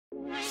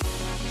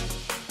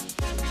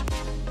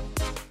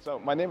So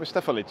my name is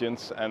Stephan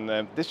Litjens,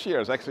 and this year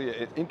is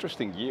actually an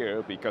interesting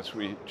year because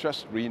we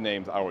just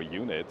renamed our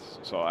unit.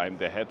 So I'm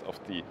the head of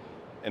the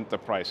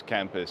Enterprise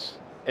Campus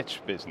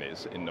Edge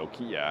business in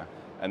Nokia,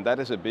 and that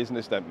is a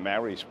business that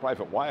marries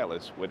private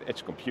wireless with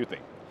edge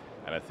computing.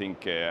 And I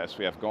think as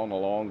we have gone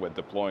along with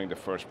deploying the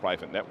first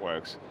private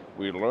networks,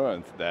 we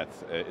learned that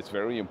it's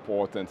very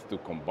important to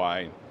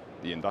combine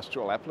the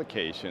industrial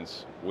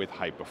applications with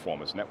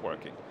high-performance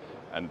networking.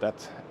 And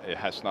that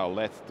has now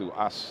led to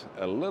us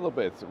a little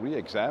bit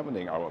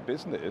re-examining our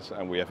business,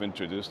 and we have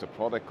introduced a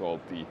product called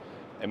the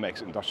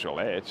MX Industrial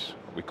Edge.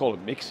 We call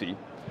it MIXI.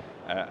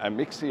 And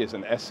MIXI is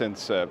in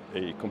essence a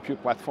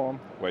compute platform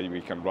where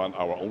we can run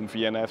our own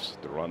VNFs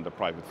to run the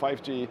private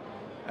 5G.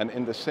 And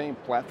in the same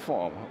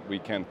platform, we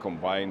can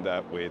combine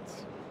that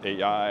with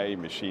AI,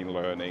 machine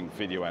learning,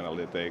 video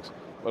analytics,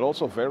 but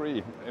also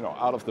very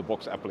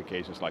out-of-the-box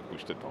applications like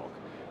push-to-talk.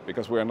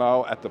 Because we're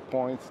now at the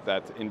point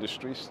that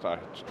industries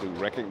start to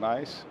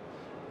recognize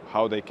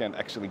how they can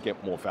actually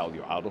get more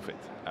value out of it.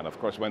 And of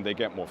course, when they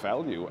get more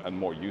value and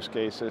more use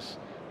cases,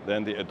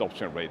 then the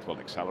adoption rate will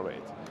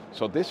accelerate.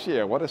 So this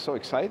year, what is so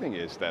exciting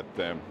is that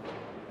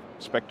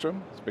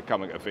spectrum is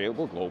becoming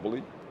available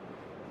globally.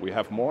 We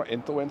have more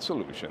end-to-end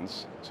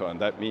solutions. And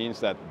that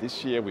means that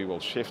this year we will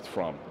shift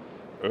from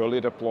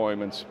early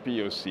deployments,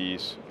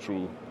 POCs,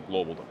 through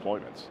global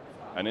deployments.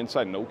 And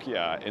inside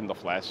Nokia, end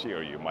of last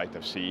year, you might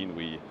have seen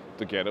we,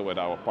 together with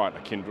our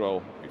partner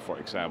Kyndryl, we, for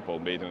example,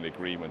 made an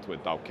agreement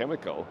with Dow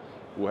Chemical,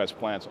 who has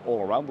plants all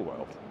around the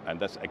world.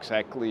 And that's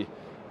exactly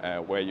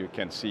where you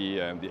can see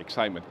the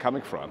excitement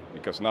coming from,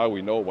 because now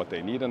we know what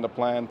they need in the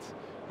plant,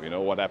 we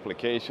know what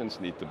applications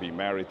need to be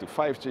married to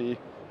 5G,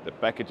 the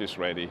package is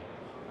ready,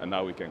 and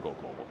now we can go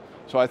global.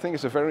 So I think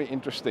it's a very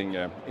interesting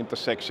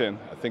intersection.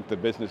 I think the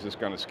business is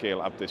going to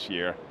scale up this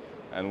year.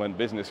 And when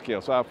business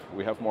scales up,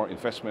 we have more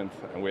investment,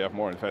 and we have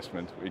more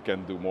investment, we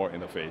can do more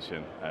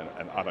innovation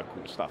and other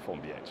cool stuff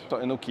on the edge. So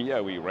in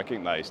Nokia, we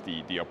recognized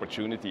the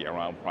opportunity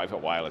around private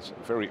wireless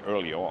very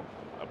early on,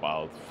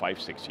 about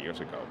 5-6 years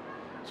ago.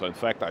 So in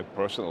fact, I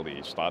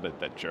personally started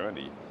that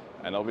journey.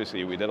 And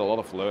obviously, we did a lot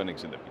of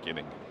learnings in the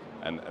beginning.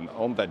 And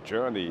on that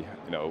journey,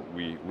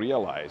 we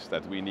realized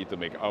that we need to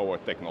make our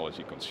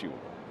technology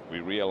consumable. We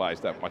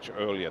realized that much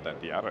earlier than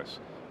the others.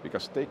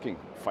 Because taking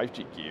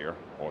 5G gear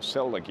or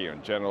cellular gear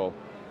in general,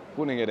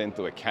 putting it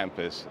into a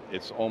campus,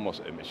 it's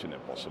almost a mission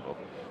impossible.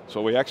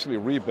 So we actually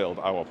rebuilt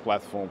our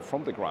platform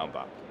from the ground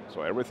up.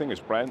 So everything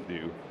is brand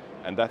new,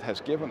 and that has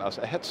given us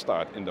a head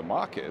start in the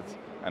market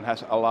and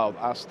has allowed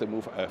us to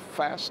move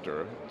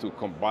faster to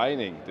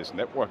combining this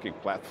networking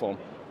platform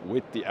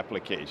with the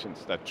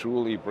applications that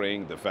truly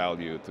bring the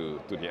value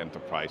to the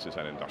enterprises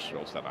and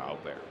industrials that are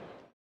out there.